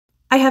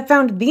I have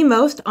found the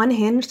most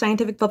unhinged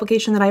scientific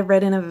publication that I've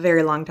read in a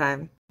very long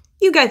time.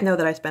 You guys know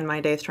that I spend my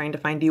days trying to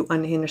find you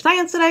unhinged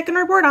science that I can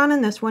report on,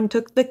 and this one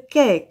took the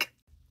cake.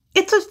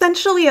 It's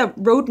essentially a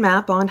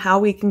roadmap on how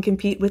we can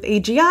compete with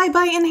AGI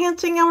by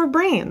enhancing our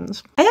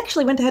brains. I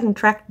actually went ahead and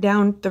tracked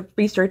down the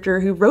researcher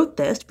who wrote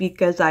this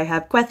because I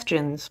have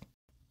questions.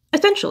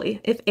 Essentially,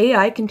 if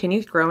AI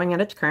continues growing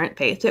at its current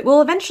pace, it will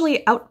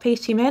eventually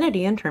outpace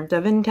humanity in terms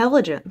of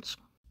intelligence.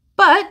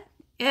 But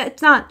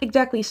it's not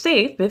exactly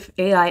safe if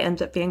AI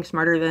ends up being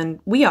smarter than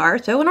we are,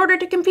 so in order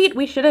to compete,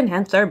 we should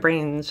enhance our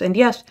brains. And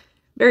yes,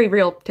 very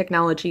real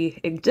technology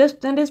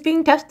exists and is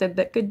being tested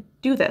that could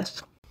do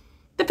this.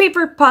 The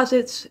paper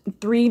posits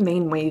 3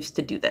 main ways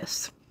to do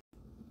this.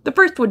 The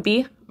first would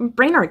be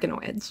brain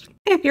organoids.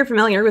 If you're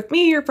familiar with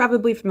me, you're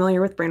probably familiar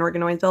with brain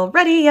organoids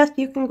already. Yes,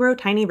 you can grow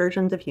tiny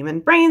versions of human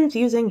brains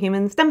using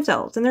human stem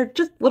cells, and they're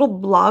just little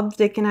blobs.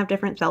 They can have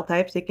different cell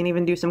types. They can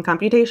even do some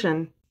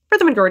computation. For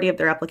the majority of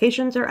their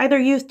applications, they're either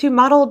used to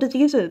model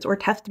diseases or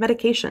test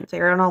medications. They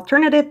are an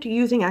alternative to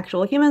using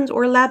actual humans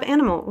or lab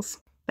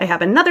animals. They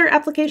have another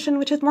application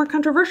which is more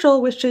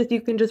controversial, which is you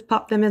can just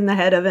pop them in the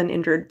head of an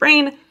injured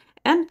brain,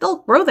 and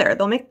they'll grow there.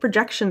 They'll make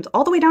projections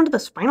all the way down to the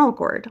spinal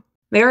cord.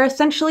 They are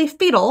essentially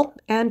fetal,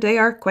 and they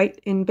are quite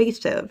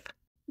invasive.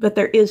 But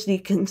there is the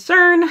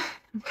concern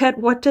that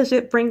what does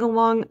it bring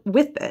along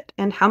with it,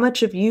 and how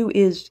much of you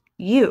is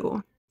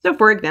you? So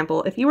for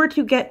example, if you were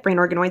to get brain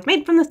organoids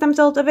made from the stem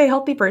cells of a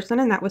healthy person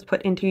and that was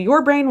put into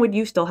your brain, would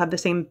you still have the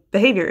same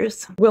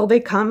behaviors? Will they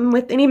come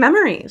with any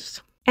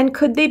memories? And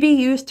could they be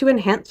used to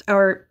enhance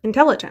our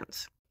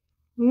intelligence?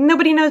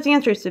 Nobody knows the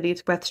answers to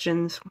these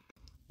questions.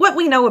 What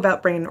we know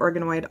about brain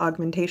organoid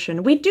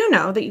augmentation, we do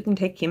know that you can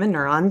take human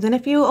neurons, and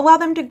if you allow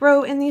them to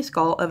grow in the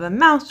skull of a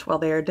mouse while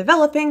they are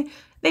developing,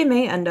 they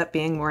may end up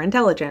being more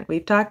intelligent.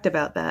 We've talked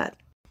about that.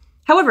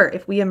 However,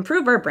 if we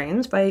improve our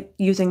brains by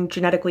using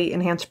genetically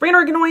enhanced brain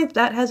organoids,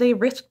 that has a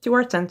risk to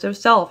our sense of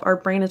self. Our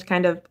brain is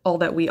kind of all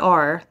that we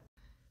are.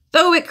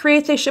 So it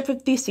creates a ship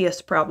of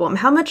Theseus problem.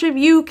 How much of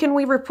you can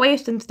we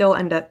replace and still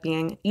end up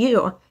being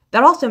you?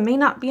 That also may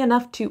not be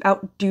enough to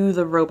outdo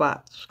the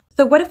robots.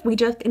 So what if we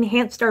just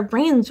enhanced our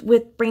brains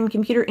with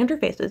brain-computer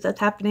interfaces? That's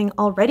happening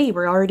already.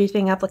 We're already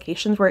seeing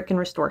applications where it can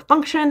restore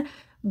function.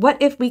 What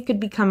if we could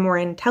become more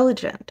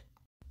intelligent?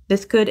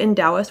 This could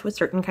endow us with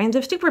certain kinds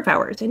of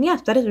superpowers, and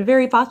yes, that is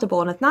very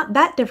possible, and it's not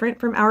that different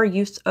from our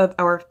use of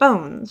our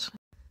phones.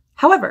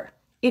 However,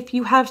 if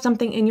you have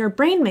something in your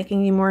brain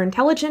making you more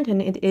intelligent and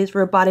it is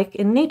robotic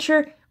in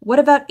nature, what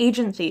about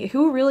agency?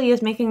 Who really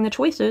is making the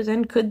choices,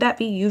 and could that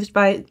be used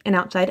by an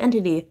outside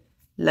entity,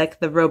 like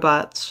the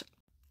robots?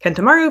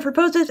 Kentamaru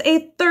proposes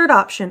a third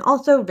option,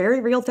 also very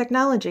real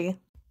technology.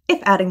 If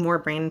adding more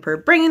brain per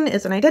brain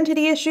is an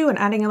identity issue and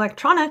adding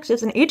electronics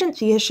is an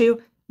agency issue,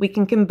 we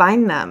can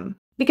combine them.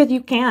 Because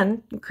you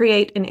can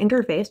create an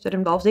interface that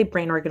involves a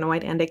brain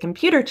organoid and a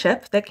computer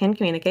chip that can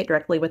communicate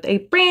directly with a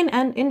brain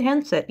and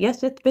enhance it.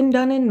 Yes, it's been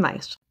done in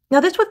mice. Now,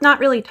 this was not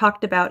really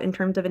talked about in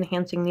terms of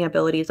enhancing the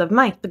abilities of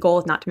mice. The goal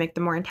is not to make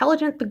them more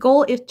intelligent. The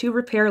goal is to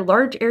repair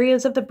large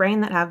areas of the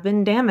brain that have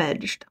been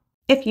damaged.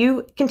 If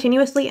you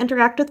continuously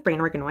interact with brain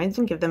organoids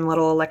and give them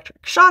little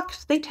electric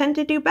shocks, they tend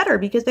to do better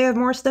because they have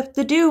more stuff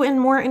to do and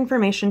more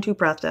information to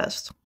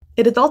process.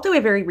 It is also a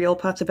very real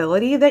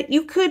possibility that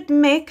you could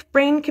make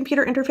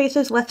brain-computer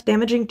interfaces less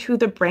damaging to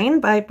the brain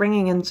by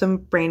bringing in some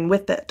brain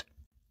with it.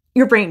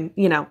 Your brain,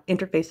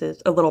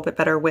 interfaces a little bit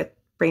better with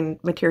brain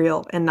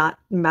material and not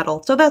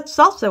metal, so that's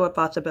also a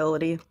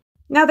possibility.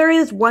 Now, there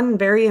is one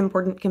very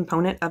important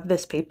component of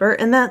this paper,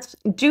 and that's,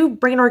 do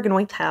brain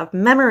organoids have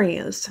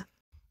memories?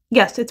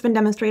 Yes, it's been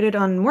demonstrated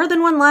on more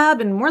than one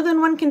lab and more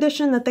than one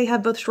condition that they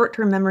have both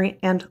short-term memory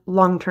and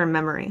long-term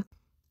memory.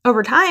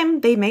 Over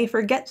time, they may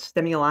forget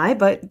stimuli,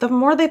 but the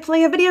more they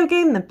play a video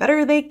game, the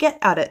better they get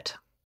at it.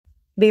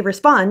 They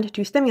respond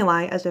to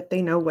stimuli as if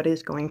they know what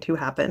is going to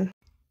happen.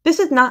 This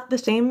is not the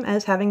same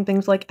as having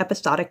things like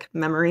episodic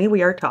memory.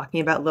 We are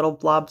talking about little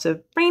blobs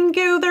of brain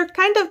goo. They're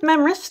kind of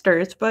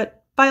memristors,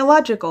 but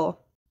biological.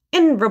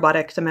 In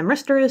robotics, a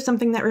memristor is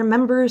something that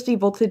remembers the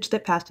voltage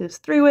that passes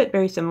through it,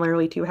 very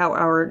similarly to how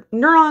our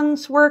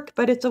neurons work,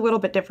 but it's a little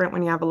bit different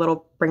when you have a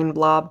little brain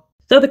blob.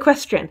 So the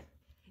question: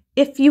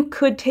 if you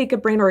could take a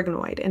brain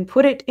organoid and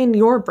put it in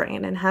your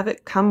brain and have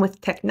it come with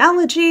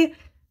technology,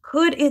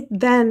 could it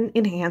then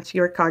enhance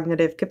your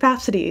cognitive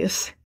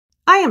capacities?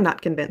 I am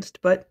not convinced,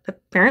 but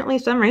apparently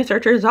some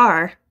researchers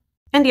are.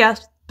 And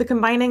yes, the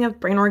combining of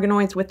brain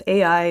organoids with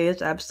AI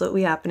is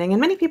absolutely happening, and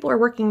many people are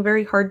working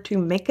very hard to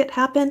make it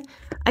happen.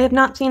 I have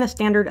not seen a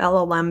standard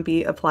LLM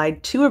be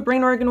applied to a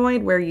brain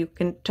organoid where you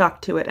can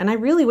talk to it, and I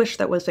really wish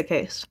that was the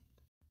case.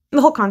 The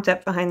whole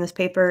concept behind this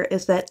paper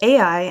is that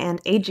AI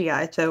and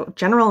AGI, so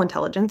general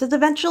intelligence, is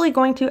eventually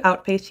going to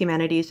outpace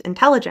humanity's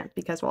intelligence,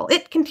 because while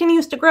it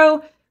continues to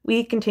grow,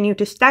 we continue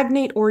to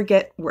stagnate or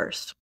get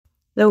worse.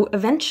 Though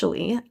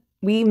eventually,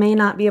 we may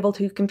not be able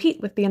to compete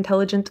with the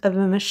intelligence of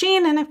a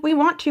machine, and if we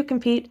want to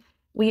compete,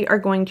 we are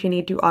going to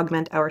need to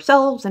augment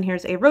ourselves, and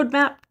here's a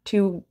roadmap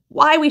to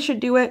why we should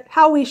do it,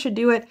 how we should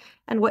do it,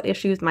 and what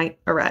issues might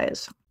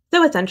arise.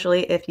 So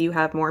essentially, if you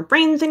have more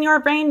brains in your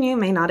brain, you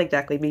may not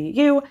exactly be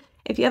you.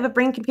 If you have a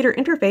brain-computer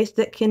interface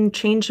that can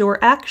change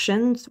your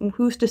actions,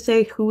 who's to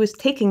say who is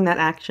taking that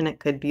action? It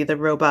could be the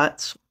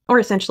robots, or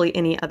essentially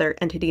any other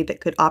entity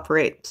that could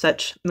operate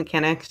such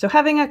mechanics. So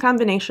having a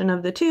combination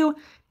of the two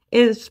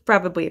is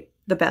probably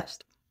the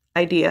best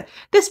idea.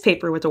 This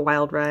paper was a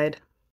wild ride.